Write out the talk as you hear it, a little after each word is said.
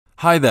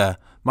Hi there,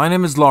 my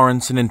name is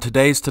Lawrence, and in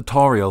today's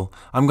tutorial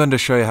I'm going to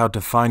show you how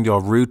to find your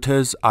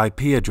router's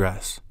IP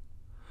address.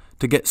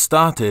 To get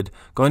started,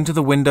 go into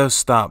the Windows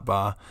start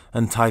bar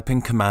and type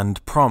in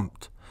command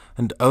prompt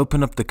and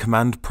open up the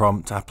command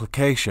prompt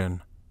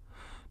application.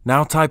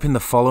 Now type in the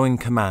following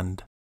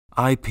command,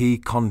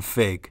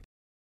 ipconfig.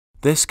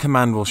 This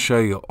command will show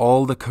you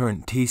all the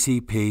current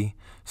TCP/IP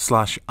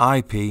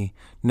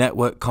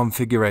network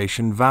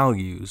configuration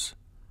values.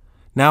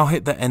 Now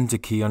hit the Enter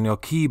key on your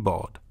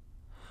keyboard.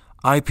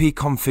 IP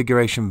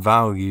configuration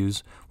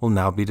values will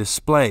now be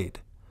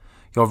displayed.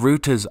 Your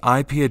router's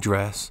IP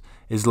address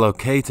is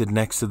located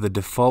next to the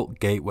default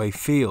gateway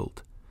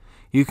field.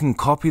 You can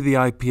copy the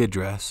IP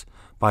address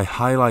by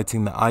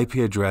highlighting the IP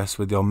address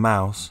with your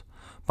mouse,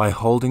 by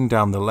holding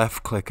down the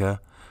left clicker,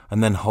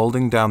 and then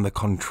holding down the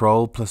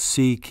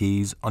Ctrl+C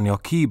keys on your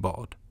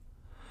keyboard.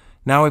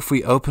 Now if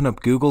we open up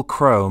Google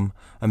Chrome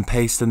and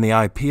paste in the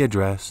IP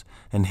address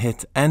and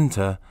hit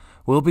Enter,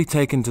 we'll be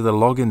taken to the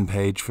login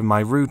page for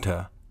my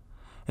router.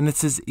 And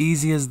it's as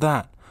easy as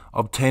that.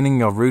 Obtaining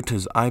your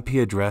router's IP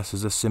address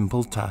is a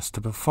simple task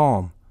to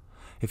perform.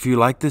 If you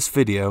like this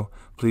video,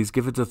 please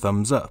give it a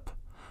thumbs up.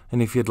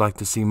 And if you'd like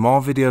to see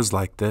more videos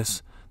like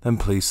this, then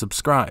please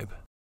subscribe.